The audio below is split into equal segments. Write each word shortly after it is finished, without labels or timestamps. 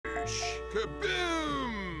Sploosh!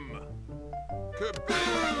 Kaboom!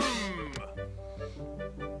 Kaboom!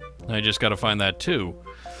 I just gotta find that too.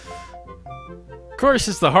 Of course,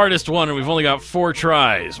 it's the hardest one, and we've only got 4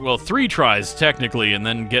 tries. Well, 3 tries, technically, and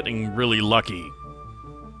then getting really lucky.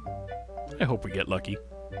 I hope we get lucky.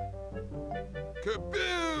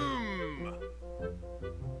 Kaboom!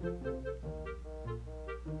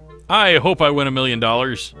 I hope I win $1 million.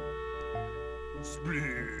 Sploosh!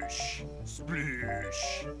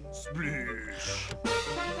 Sploosh! Sploosh!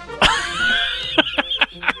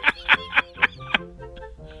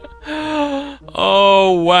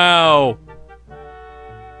 Oh, wow.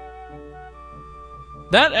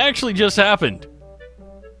 That actually just happened.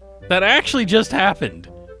 That actually just happened.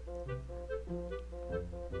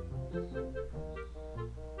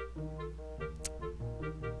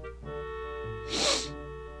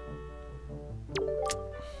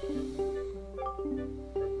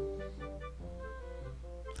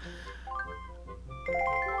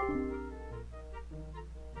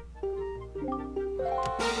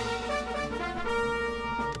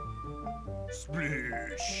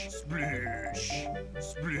 Sploosh! Sploosh!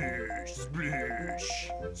 Sploosh! Sploosh!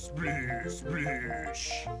 Sploosh! Sploosh!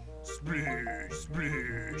 Sploosh!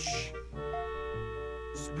 Sploosh!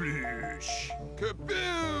 Sploosh!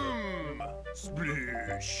 Kaboom!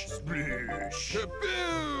 Sploosh! Sploosh!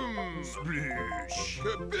 Kaboom! Sploosh!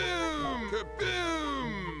 Kaboom! Kaboom!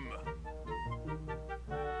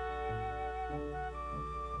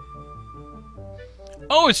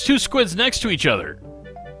 Oh, it's 2 squids next to each other.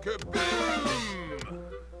 Kaboom!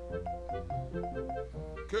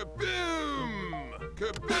 Kaboom!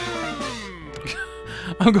 Kaboom!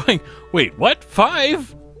 I'm going, wait, what?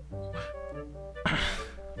 5?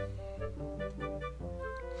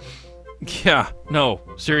 Yeah, no,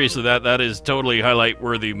 seriously, that is totally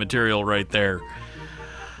highlight-worthy material right there.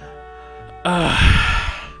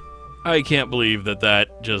 I can't believe that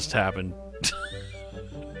just happened.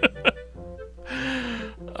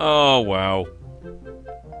 Oh, wow.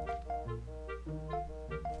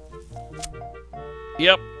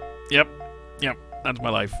 Yep, that's my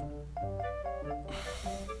life.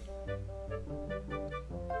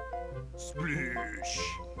 Sploosh!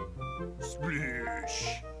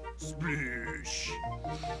 Sploosh! Sploosh!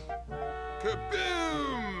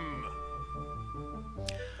 Kaboom!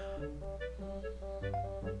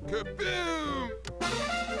 Kaboom!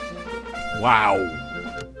 Wow.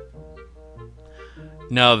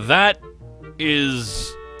 Now that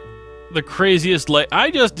is the craziest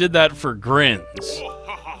I just did that for grins.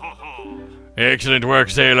 Excellent work,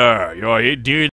 sailor. You're indeed